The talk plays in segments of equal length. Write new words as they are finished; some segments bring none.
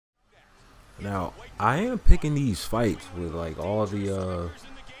Now, I am picking these fights with like all the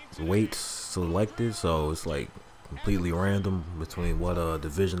weights selected, so it's like completely random between what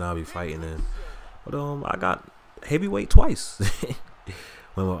division I'll be fighting in. But I got heavyweight twice.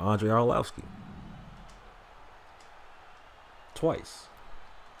 Went with Andrei Arlovski. Twice.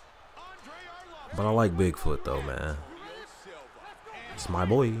 But I like Bigfoot though, man. It's my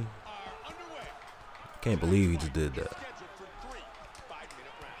boy. Can't believe he just did that.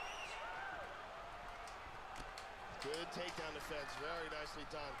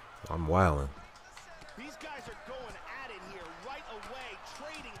 I'm wilding. These guys are going at it here right away,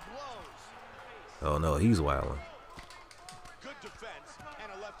 trading blows. Oh no, he's wilding. Good defense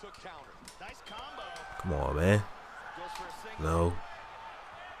and a left hook counter. Nice combo. Come on, man. No.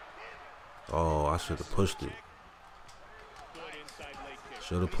 Oh, I should have pushed it.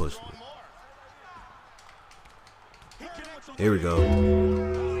 Should have pushed it. Here we go.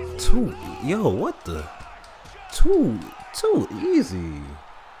 Too, yo, what the? Too easy.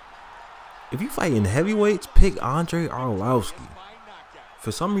 If you fighting heavyweights, pick Andrei Arlovski.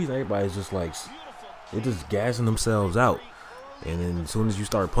 For some reason, everybody's just like, they're just gassing themselves out. And then as soon as you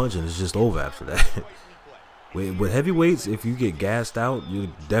start punching, it's just over after that. With heavyweights, if you get gassed out, you're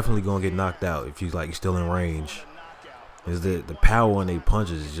definitely gonna get knocked out if you're still in range. Is the power on their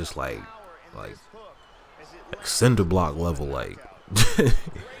punches is just like cinder block level, like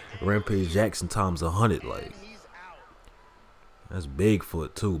Rampage Jackson times 100. Like that's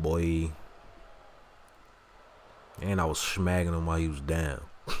Bigfoot too, boy. And I was smacking him while he was down.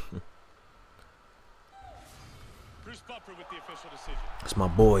 It's my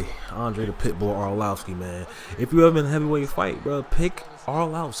boy, Andrei the Pitbull Arlovski, man. If you ever in a heavyweight fight, bro, pick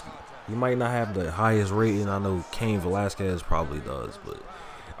Arlovski. He might not have the highest rating. I know Cain Velasquez probably does, but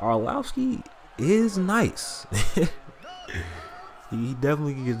Arlovski is nice. He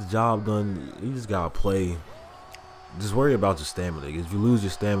definitely can get the job done. You just gotta play. Just worry about your stamina. If you lose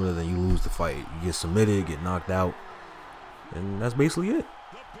your stamina, then you lose the fight. You get submitted, get knocked out, and that's basically it.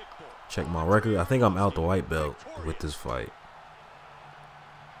 Check my record. I think I'm out the white belt with this fight.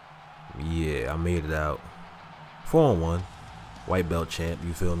 Yeah, I made it out. 4-on-1. White belt champ,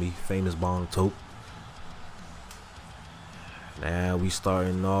 you feel me? Famous bong tote. Now we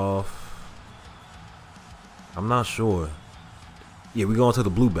starting off. I'm not sure. Yeah, we going to the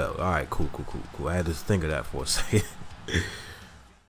blue belt. Alright, cool. I had to think of that for a second.